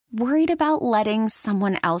Worried about letting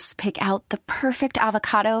someone else pick out the perfect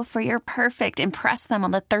avocado for your perfect impress them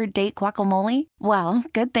on the third date guacamole? Well,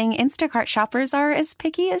 good thing Instacart shoppers are as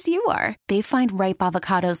picky as you are. They find ripe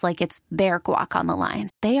avocados like it's their guac on the line.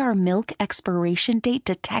 They are milk expiration date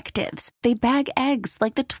detectives. They bag eggs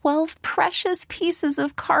like the 12 precious pieces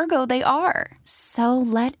of cargo they are. So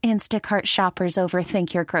let Instacart shoppers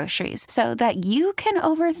overthink your groceries so that you can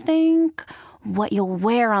overthink what you'll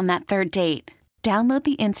wear on that third date. Download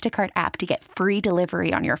the Instacart app to get free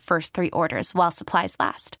delivery on your first 3 orders while supplies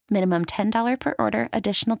last. Minimum $10 per order.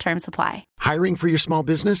 Additional terms apply. Hiring for your small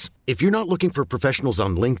business? If you're not looking for professionals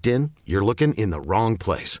on LinkedIn, you're looking in the wrong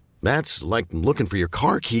place. That's like looking for your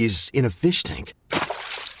car keys in a fish tank.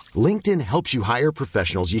 LinkedIn helps you hire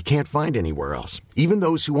professionals you can't find anywhere else, even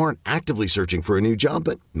those who aren't actively searching for a new job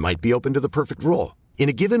but might be open to the perfect role. In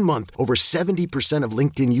a given month, over 70% of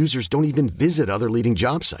LinkedIn users don't even visit other leading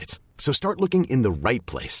job sites. So start looking in the right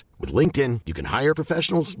place. With LinkedIn, you can hire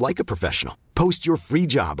professionals like a professional. Post your free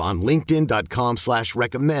job on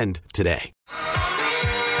linkedin.com/recommend today.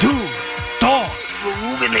 Dude, dog,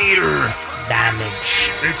 Illuminator, damage.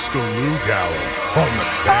 It's the Lug-Hour on the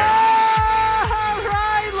fan. All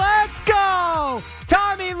right, let's go.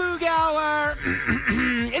 Tommy Lug-Hour.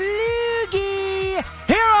 Loogie.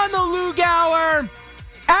 Here on the Lug-Hour,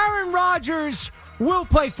 Aaron Rodgers will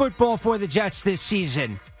play football for the Jets this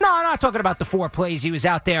season. No, I'm not talking about the 4 plays he was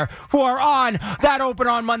out there for on that opener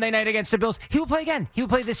on Monday night against the Bills. He will play again. He will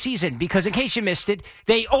play this season because, in case you missed it,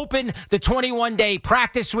 they opened the 21-day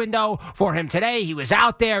practice window for him today. He was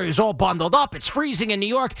out there. He was all bundled up. It's freezing in New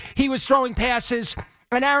York. He was throwing passes,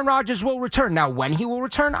 and Aaron Rodgers will return. Now, when he will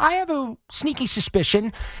return, I have a sneaky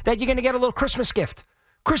suspicion that you're going to get a little Christmas gift.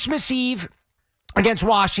 Christmas Eve against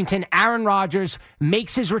Washington, Aaron Rodgers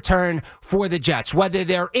makes his return for the Jets, whether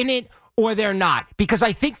they're in it or they're not, because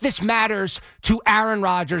I think this matters to Aaron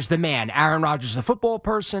Rodgers, the man. Aaron Rodgers, the football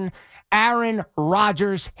person. Aaron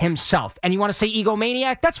Rodgers himself. And you want to say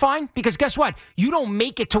egomaniac? That's fine, because guess what? You don't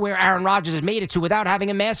make it to where Aaron Rodgers has made it to without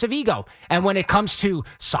having a massive ego. And when it comes to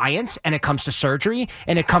science, and it comes to surgery,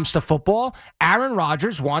 and it comes to football, Aaron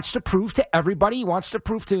Rodgers wants to prove to everybody, he wants to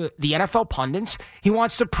prove to the NFL pundits, he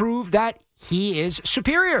wants to prove that he is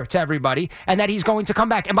superior to everybody and that he's going to come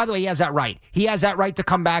back. And by the way, he has that right. He has that right to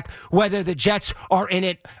come back whether the Jets are in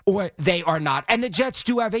it or they are not. And the Jets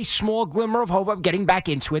do have a small glimmer of hope of getting back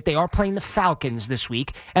into it. They are playing the Falcons this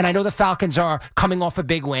week. And I know the Falcons are coming off a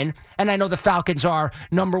big win. And I know the Falcons are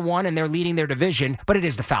number 1 and they're leading their division. But it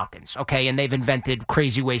is the Falcons, okay? And they've invented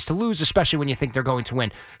crazy ways to lose, especially when you think they're going to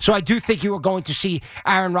win. So I do think you are going to see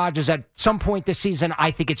Aaron Rodgers at some point this season. I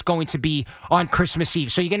think it's going to be on Christmas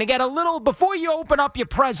Eve. So you're going to get a little before you open up your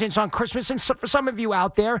presents on Christmas, and so for some of you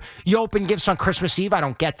out there, you open gifts on Christmas Eve. I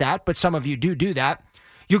don't get that, but some of you do that.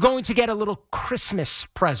 You're going to get a little Christmas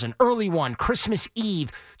present, early one, Christmas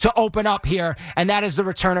Eve, to open up here, and that is the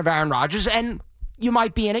return of Aaron Rodgers. And you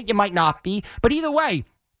might be in it, you might not be, but either way,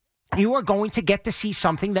 you are going to get to see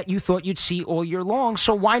something that you thought you'd see all year long,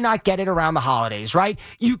 so why not get it around the holidays, right?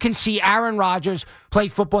 You can see Aaron Rodgers play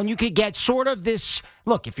football, and you could get sort of this,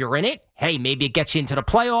 look, if you're in it, hey, maybe it gets you into the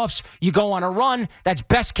playoffs, you go on a run, that's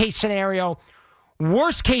best case scenario.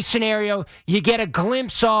 Worst case scenario, you get a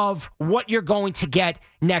glimpse of what you're going to get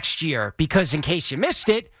next year, because in case you missed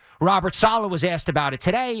it, Robert Saleh was asked about it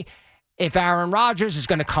today, if Aaron Rodgers is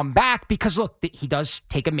going to come back, because look, he does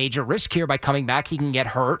take a major risk here by coming back. He can get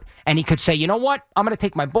hurt, and he could say, you know what, I'm going to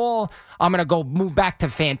take my ball, I'm going to go move back to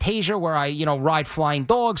Fantasia where I, ride flying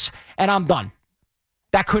dogs, and I'm done.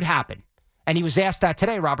 That could happen. And he was asked that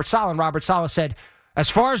today, Robert Saleh, and Robert Saleh said,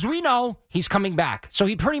 as far as we know, he's coming back. So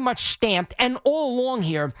he pretty much stamped, and all along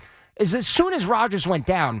here is as soon as Rodgers went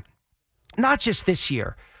down, not just this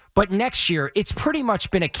year, but next year, it's pretty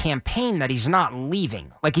much been a campaign that he's not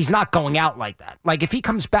leaving. Like, he's not going out like that. Like, if he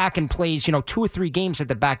comes back and plays, 2 or 3 games at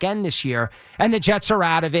the back end this year, and the Jets are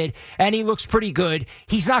out of it, and he looks pretty good,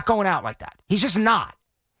 he's not going out like that. He's just not.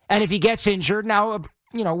 And if he gets injured, now,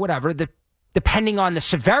 whatever, depending on the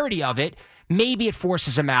severity of it, maybe it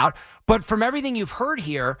forces him out. But from everything you've heard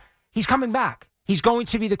here, he's coming back. He's going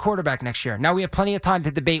to be the quarterback next year. Now, we have plenty of time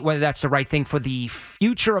to debate whether that's the right thing for the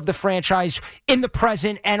future of the franchise in the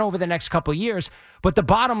present and over the next couple of years. But the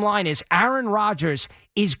bottom line is Aaron Rodgers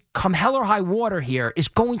is, come hell or high water here, is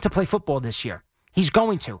going to play football this year. He's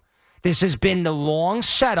going to. This has been the long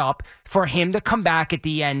setup for him to come back at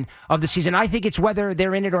the end of the season. I think it's whether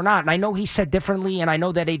they're in it or not. And I know he said differently, and I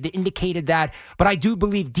know that they indicated that, but I do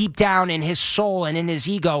believe deep down in his soul and in his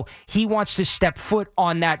ego, he wants to step foot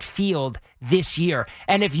on that field this year.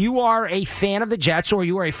 And if you are a fan of the Jets or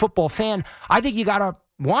you are a football fan, I think you got to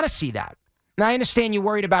want to see that. Now, I understand you're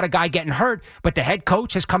worried about a guy getting hurt, but the head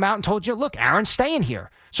coach has come out and told you, look, Aaron's staying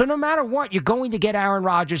here. So no matter what, you're going to get Aaron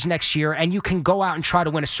Rodgers next year, and you can go out and try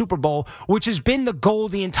to win a Super Bowl, which has been the goal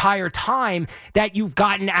the entire time that you've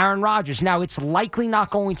gotten Aaron Rodgers. Now, it's likely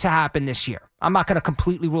not going to happen this year. I'm not going to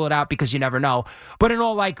completely rule it out because you never know. But in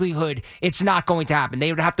all likelihood, it's not going to happen.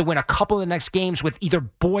 They would have to win a couple of the next games with either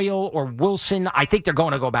Boyle or Wilson. I think they're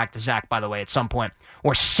going to go back to Zach, by the way, at some point.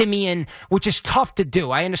 Or Simeon, which is tough to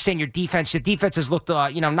do. I understand your defense. Your defense has looked,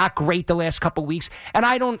 not great the last couple of weeks. And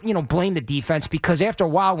I don't, blame the defense because after a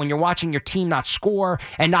while, when you're watching your team not score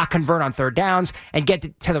and not convert on third downs and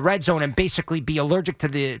get to the red zone and basically be allergic to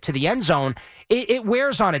the end zone, it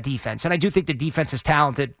wears on a defense. And I do think the defense is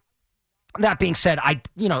talented. That being said,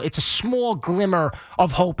 it's a small glimmer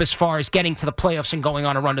of hope as far as getting to the playoffs and going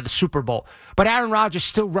on a run to the Super Bowl. But Aaron Rodgers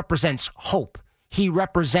still represents hope. He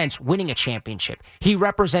represents winning a championship. He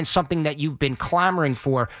represents something that you've been clamoring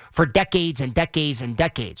for decades and decades and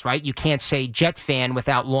decades, right? You can't say Jet fan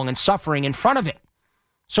without long and suffering in front of it.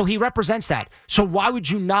 So he represents that. So why would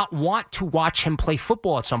you not want to watch him play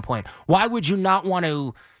football at some point? Why would you not want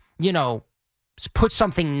to, put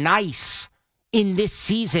something nice in this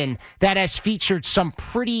season that has featured some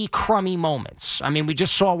pretty crummy moments? I mean, we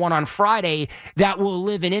just saw one on Friday that will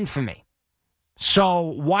live in infamy. So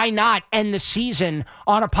why not end the season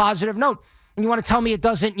on a positive note? And you want to tell me it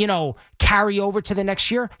doesn't, carry over to the next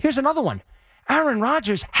year? Here's another one. Aaron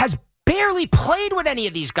Rodgers has barely played with any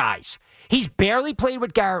of these guys. He's barely played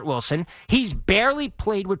with Garrett Wilson. He's barely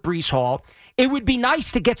played with Breece Hall. It would be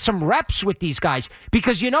nice to get some reps with these guys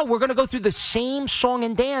because, we're going to go through the same song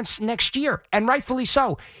and dance next year, and rightfully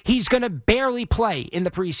so. He's going to barely play in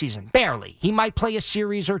the preseason. Barely. He might play a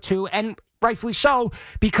series or two, and rightfully so,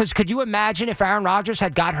 because could you imagine if Aaron Rodgers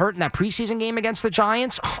had got hurt in that preseason game against the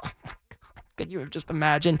Giants? Oh, could you have just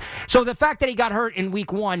imagined? So the fact that he got hurt in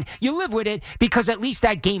week 1, you live with it because at least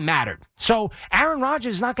that game mattered. So Aaron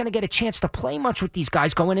Rodgers is not going to get a chance to play much with these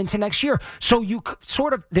guys going into next year. So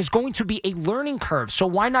there's going to be a learning curve. So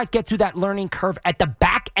why not get through that learning curve at the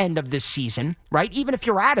back end of this season, right? Even if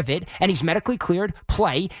you're out of it and he's medically cleared,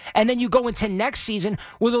 play. And then you go into next season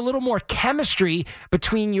with a little more chemistry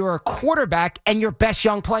between your quarterback and your best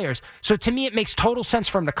young players. So to me, it makes total sense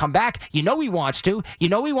for him to come back. He wants to. He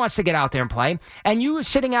wants to get out there and play. And you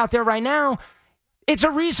sitting out there right now, it's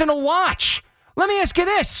a reason to watch. Let me ask you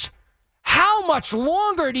this. How much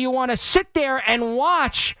longer do you want to sit there and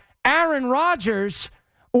watch Aaron Rodgers,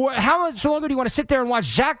 or how much longer do you want to sit there and watch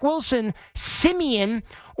Zach Wilson, Simeon,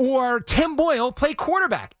 or Tim Boyle play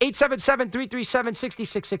quarterback?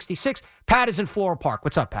 877-337-6666. Pat is in Floral Park.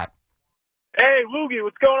 What's up, Pat? Hey, Loogie,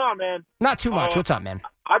 what's going on, man? Not too much. What's up, man?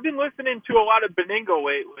 I've been listening to a lot of Beningo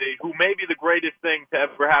lately, who may be the greatest thing to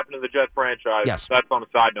ever happen to the Jet franchise. Yes. That's on a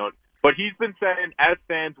side note. But he's been saying, as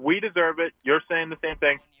fans, we deserve it. You're saying the same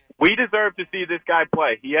thing. We deserve to see this guy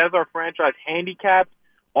play. He has our franchise handicapped.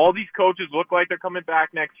 All these coaches look like they're coming back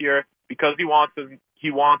next year because he wants them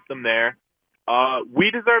there.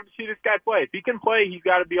 We deserve to see this guy play. If he can play, he's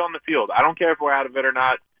got to be on the field. I don't care if we're out of it or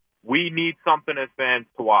not. We need something as fans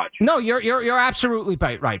to watch. No, you're absolutely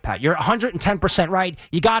right, Pat. You're 110% right.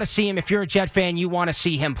 You got to see him. If you're a Jet fan, you want to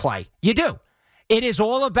see him play. You do. It is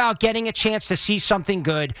all about getting a chance to see something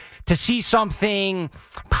good, to see something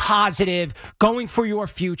positive, going for your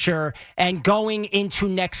future, and going into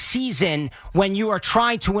next season when you are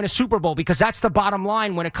trying to win a Super Bowl, because that's the bottom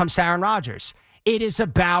line when it comes to Aaron Rodgers. It is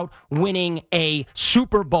about winning a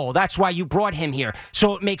Super Bowl. That's why you brought him here.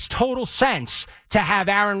 So it makes total sense to have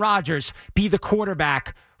Aaron Rodgers be the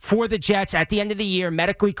quarterback for the Jets at the end of the year,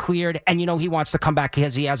 medically cleared, and he wants to come back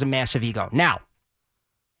because he has a massive ego. Now,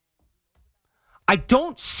 I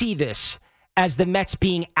don't see this as the Mets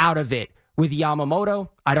being out of it with Yamamoto.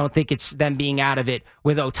 I don't think it's them being out of it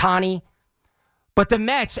with Ohtani. But the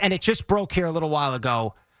Mets, and it just broke here a little while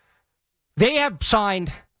ago, they have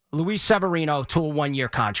signed Luis Severino to a 1-year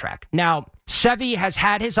contract. Now, Sevy has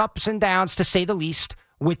had his ups and downs, to say the least,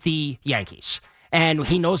 with the Yankees. And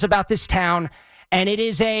he knows about this town. And it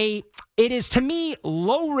is to me,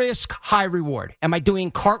 low risk, high reward. Am I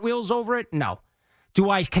doing cartwheels over it? No. Do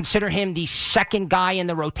I consider him the second guy in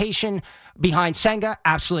the rotation behind Senga?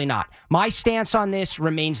 Absolutely not. My stance on this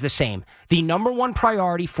remains the same. The number one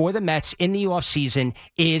priority for the Mets in the offseason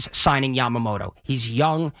is signing Yamamoto. He's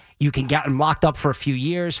young. You can get him locked up for a few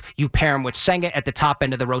years. You pair him with Senga at the top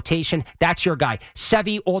end of the rotation. That's your guy.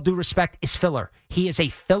 Sevy, all due respect, is filler. He is a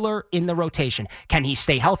filler in the rotation. Can he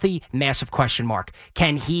stay healthy? Massive question mark.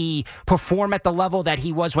 Can he perform at the level that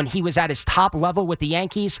he was when he was at his top level with the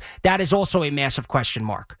Yankees? That is also a massive question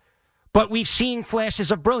mark. But we've seen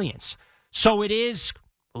flashes of brilliance. So it is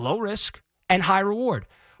low risk and high reward.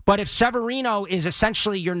 But if Severino is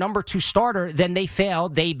essentially your number 2 starter, then they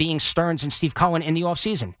failed, they being Stearns and Steve Cohen, in the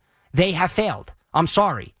offseason. They have failed. I'm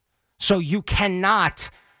sorry. So you cannot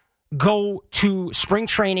go to spring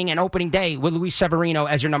training and opening day with Luis Severino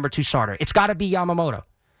as your number 2 starter. It's got to be Yamamoto.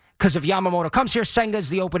 Because if Yamamoto comes here, Senga's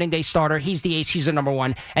the opening day starter. He's the ace. He's the number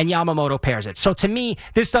 1. And Yamamoto pairs it. So to me,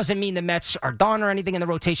 this doesn't mean the Mets are done or anything in the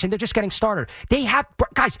rotation. They're just getting started.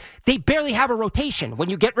 They barely have a rotation.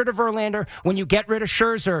 When you get rid of Verlander, when you get rid of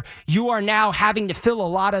Scherzer, you are now having to fill a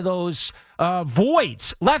lot of those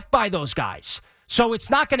voids left by those guys. So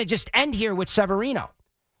it's not going to just end here with Severino.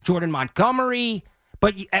 Jordan Montgomery,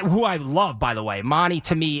 but who I love, by the way. Monty,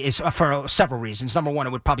 to me, is for several reasons. Number one, it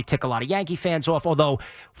would probably tick a lot of Yankee fans off, although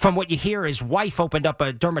from what you hear, his wife opened up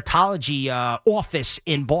a dermatology office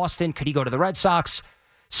in Boston. Could he go to the Red Sox?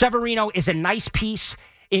 Severino is a nice piece.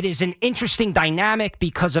 It is an interesting dynamic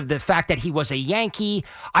because of the fact that he was a Yankee.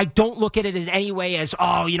 I don't look at it in any way as,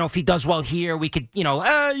 if he does well here, we could,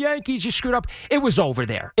 Yankees, you screwed up. It was over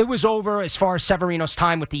there. It was over as far as Severino's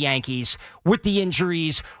time with the Yankees, with the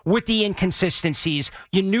injuries, with the inconsistencies.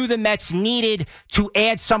 You knew the Mets needed to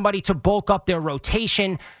add somebody to bulk up their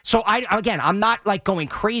rotation. So, I'm not like going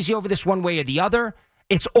crazy over this one way or the other.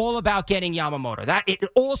 It's all about getting Yamamoto. It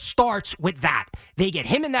all starts with that. They get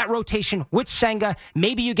him in that rotation with Senga.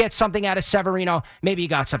 Maybe you get something out of Severino. Maybe you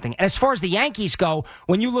got something. And as far as the Yankees go,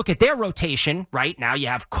 when you look at their rotation, right now you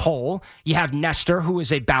have Cole, you have Nestor, who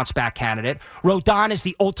is a bounce-back candidate. Rodon is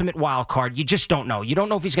the ultimate wild card. You just don't know. You don't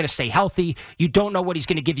know if he's going to stay healthy. You don't know what he's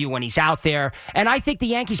going to give you when he's out there. And I think the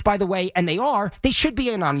Yankees, by the way, and they should be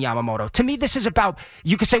in on Yamamoto. To me, this is about,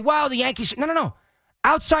 you could say, well, the Yankees, no.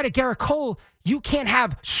 Outside of Garrett Cole, you can't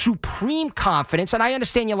have supreme confidence. And I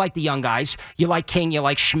understand you like the young guys. You like King, you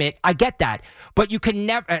like Schmidt. I get that. But you can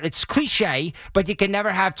never, it's cliche, but you can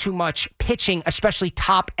never have too much pitching, especially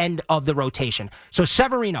top end of the rotation. So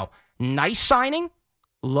Severino, nice signing,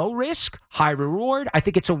 low risk, high reward. I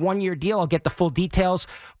think it's a 1-year deal. I'll get the full details.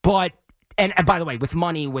 But And by the way, with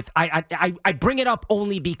money, I bring it up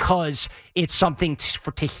only because it's something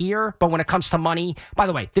to hear. But when it comes to money, by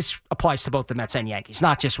the way, this applies to both the Mets and Yankees,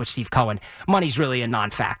 not just with Steve Cohen. Money's really a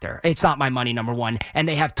non-factor. It's not my money, number one, and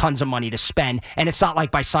they have tons of money to spend. And it's not like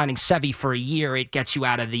by signing Sevy for a year, it gets you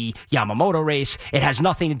out of the Yamamoto race. It has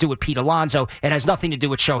nothing to do with Pete Alonso. It has nothing to do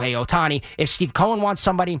with Shohei Ohtani. If Steve Cohen wants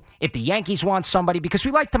somebody, if the Yankees want somebody, because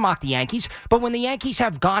we like to mock the Yankees, but when the Yankees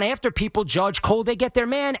have gone after people, Judge, Cole, they get their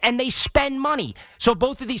man, and they spend money. So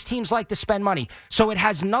both of these teams like to spend money. So it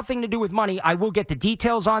has nothing to do with money. I will get the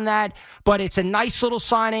details on that, but it's a nice little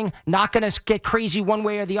signing. Not going to get crazy one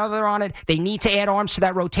way or the other on it. They need to add arms to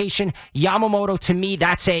that rotation. Yamamoto, to me,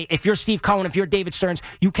 if you're Steve Cohen, if you're David Stearns,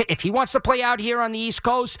 if he wants to play out here on the East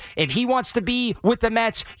Coast, if he wants to be with the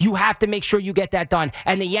Mets, you have to make sure you get that done.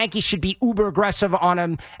 And the Yankees should be uber aggressive on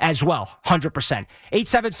him as well, 100%.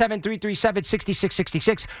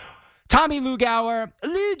 877-337-6666. Tommy Lug-Hour,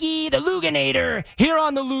 Loogie, the Luganator, here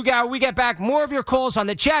on the Lug-Hour. We get back more of your calls on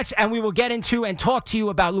the Jets, and we will get into and talk to you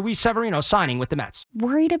about Luis Severino signing with the Mets.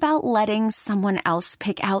 Worried about letting someone else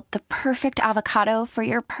pick out the perfect avocado for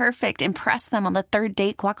your perfect impress them on the third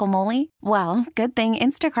date guacamole? Well, good thing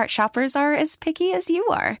Instacart shoppers are as picky as you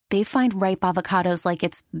are. They find ripe avocados like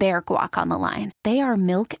it's their guac on the line. They are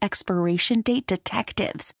milk expiration date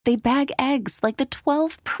detectives. They bag eggs like the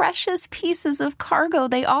 12 precious pieces of cargo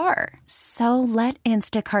they are. So let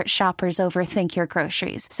Instacart shoppers overthink your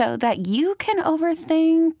groceries so that you can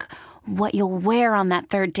overthink what you'll wear on that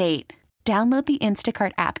third date. Download the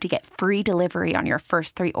Instacart app to get free delivery on your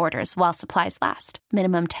first 3 orders while supplies last.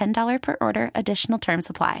 Minimum $10 per order. Additional terms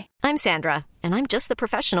apply. I'm Sandra, and I'm just the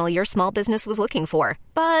professional your small business was looking for.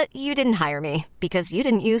 But you didn't hire me because you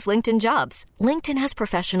didn't use LinkedIn Jobs. LinkedIn has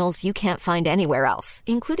professionals you can't find anywhere else,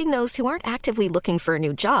 including those who aren't actively looking for a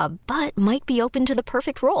new job, but might be open to the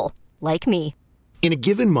perfect role, like me. In a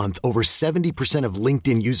given month, over 70% of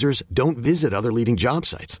LinkedIn users don't visit other leading job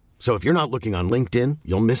sites. So if you're not looking on LinkedIn,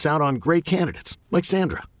 you'll miss out on great candidates like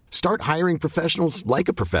Sandra. Start hiring professionals like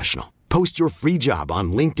a professional. Post your free job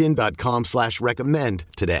on linkedin.com/recommend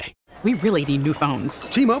today. We really need new phones.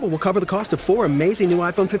 T-Mobile will cover the cost of 4 amazing new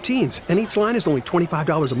iPhone 15s, and each line is only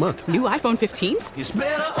 $25 a month. New iPhone 15s? It's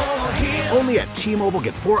better over here. Only at T-Mobile,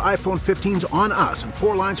 get 4 iPhone 15s on us and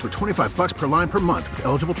 4 lines for $25 per line per month with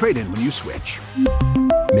eligible trade-in when you switch.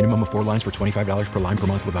 Minimum of 4 lines for $25 per line per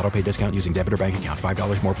month with autopay discount using debit or bank account.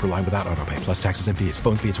 $5 more per line without autopay, plus taxes and fees.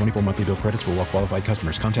 Phone fee at 24 monthly bill credits for well-qualified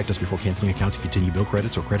customers. Contact us before canceling account to continue bill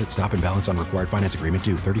credits or credit stop and balance on required finance agreement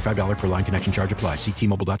due. $35 per line connection charge applies. See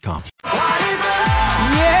T-Mobile.com.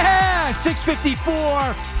 Yeah!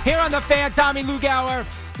 6:54 here on the Fan. Tommy Lug-Hour.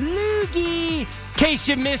 Loogie! In case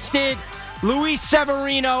you missed it, Luis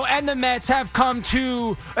Severino and the Mets have come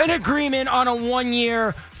to an agreement on a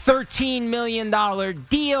 1-year, $13 million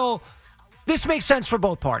deal. This makes sense for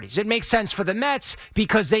both parties. It makes sense for the Mets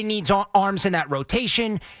because they need arms in that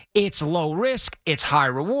rotation. It's low risk. It's high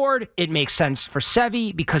reward. It makes sense for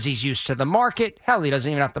Sevy because he's used to the market. Hell, he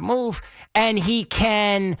doesn't even have to move. And he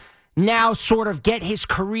can now sort of get his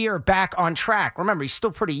career back on track. Remember, he's still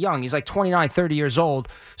pretty young. He's like 29, 30 years old.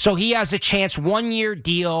 So he has a chance, 1-year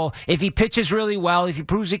deal. If he pitches really well, if he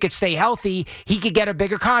proves he could stay healthy, he could get a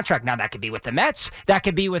bigger contract. Now, that could be with the Mets. That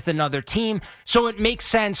could be with another team. So it makes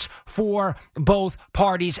sense for both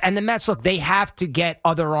parties. And the Mets, look, they have to get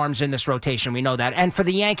other arms in this rotation. We know that. And for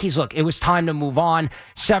the Yankees, look, it was time to move on.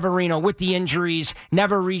 Severino with the injuries,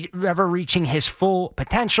 never reaching his full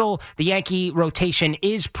potential. The Yankee rotation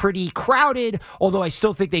is pretty crowded, although I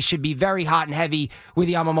still think they should be very hot and heavy with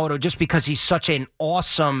Yamamoto just because he's such an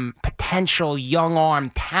awesome, potential, young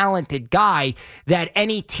arm, talented guy that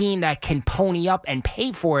any team that can pony up and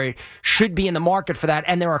pay for it should be in the market for that.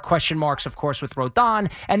 And there are question marks, of course, with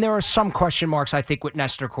Rodon, and there are some question marks, I think, with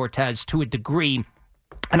Nestor Cortez to a degree.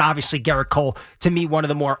 And obviously, Gerrit Cole, to me, one of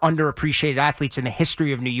the more underappreciated athletes in the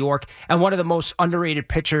history of New York and one of the most underrated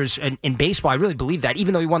pitchers in baseball. I really believe that,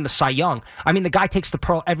 even though he won the Cy Young. I mean, the guy takes the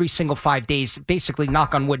pearl every single 5 days, basically,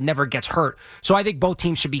 knock on wood, never gets hurt. So I think both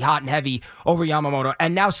teams should be hot and heavy over Yamamoto.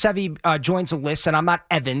 And now Sevy joins a list, and I'm not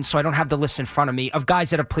Evan, so I don't have the list in front of me, of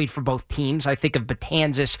guys that have played for both teams. I think of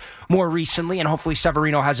Betances more recently, and hopefully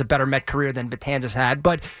Severino has a better Met career than Betances had.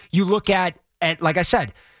 But you look at like I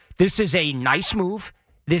said, this is a nice move.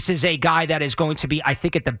 This is a guy that is going to be, I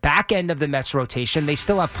think, at the back end of the Mets rotation. They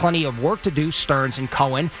still have plenty of work to do, Stearns and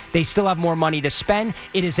Cohen. They still have more money to spend.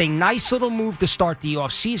 It is a nice little move to start the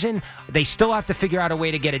offseason. They still have to figure out a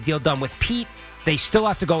way to get a deal done with Pete. They still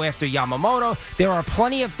have to go after Yamamoto. There are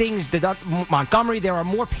plenty of things, Montgomery, there are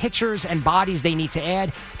more pitchers and bodies they need to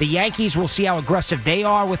add. The Yankees, will see how aggressive they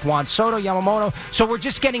are with Juan Soto, Yamamoto. So we're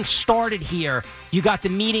just getting started here. You got the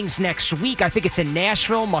meetings next week. I think it's in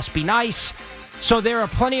Nashville. Must be nice. So there are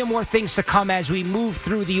plenty of more things to come as we move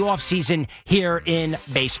through the offseason here in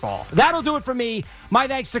baseball. That'll do it for me. My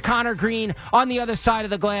thanks to Connor Green on the other side of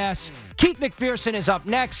the glass. Keith McPherson is up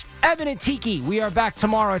next. Evan and Tiki, we are back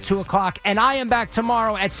tomorrow at 2 o'clock, and I am back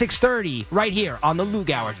tomorrow at 6:30 right here on the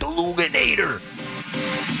Lug-Hour, the Luganator.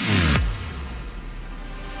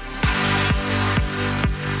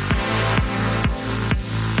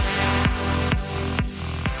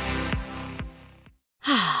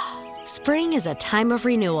 Spring is a time of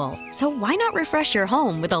renewal, so why not refresh your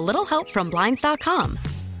home with a little help from Blinds.com?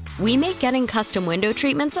 We make getting custom window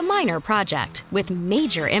treatments a minor project with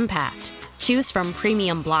major impact. Choose from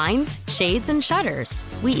premium blinds, shades, and shutters.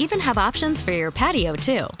 We even have options for your patio,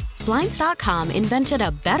 too. Blinds.com invented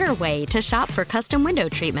a better way to shop for custom window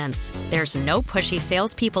treatments. There's no pushy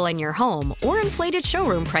salespeople in your home or inflated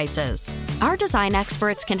showroom prices. Our design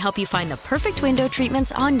experts can help you find the perfect window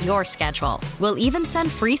treatments on your schedule. We'll even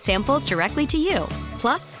send free samples directly to you.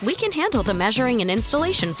 Plus, we can handle the measuring and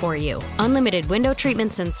installation for you. Unlimited window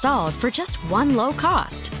treatments installed for just one low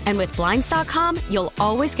cost. And with Blinds.com, you'll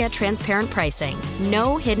always get transparent pricing.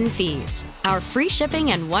 No hidden fees. Our free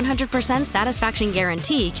shipping and 100% satisfaction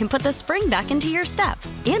guarantee can put the spring back into your step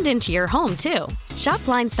and into your home, too. Shop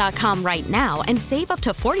Blinds.com right now and save up to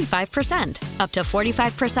 45%. Up to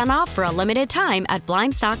 45% off for a limited time at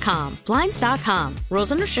Blinds.com. Blinds.com.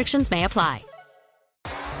 Rules and restrictions may apply.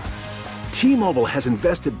 T-Mobile has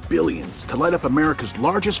invested billions to light up America's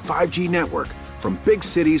largest 5G network, from big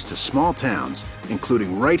cities to small towns,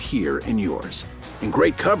 including right here in yours. And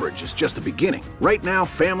great coverage is just the beginning. Right now,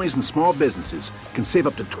 families and small businesses can save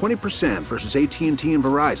up to 20% versus AT&T and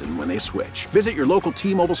Verizon when they switch. Visit your local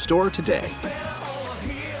T-Mobile store today.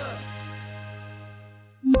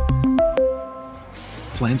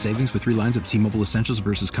 Plan savings with 3 lines of T-Mobile Essentials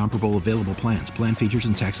versus comparable available plans. Plan features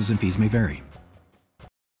and taxes and fees may vary.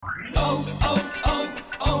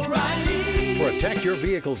 Protect your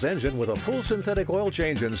vehicle's engine with a full synthetic oil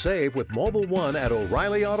change and save with Mobile One at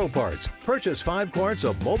O'Reilly Auto Parts. Purchase 5 quarts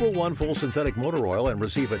of Mobile One full synthetic motor oil and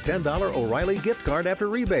receive a $10 O'Reilly gift card after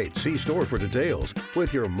rebate. See store for details.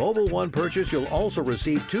 With your Mobile One purchase, you'll also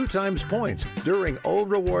receive 2 times points during O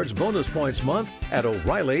Rewards Bonus Points Month at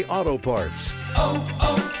O'Reilly Auto Parts.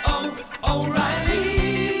 O'Reilly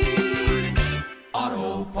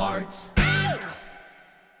Auto Parts.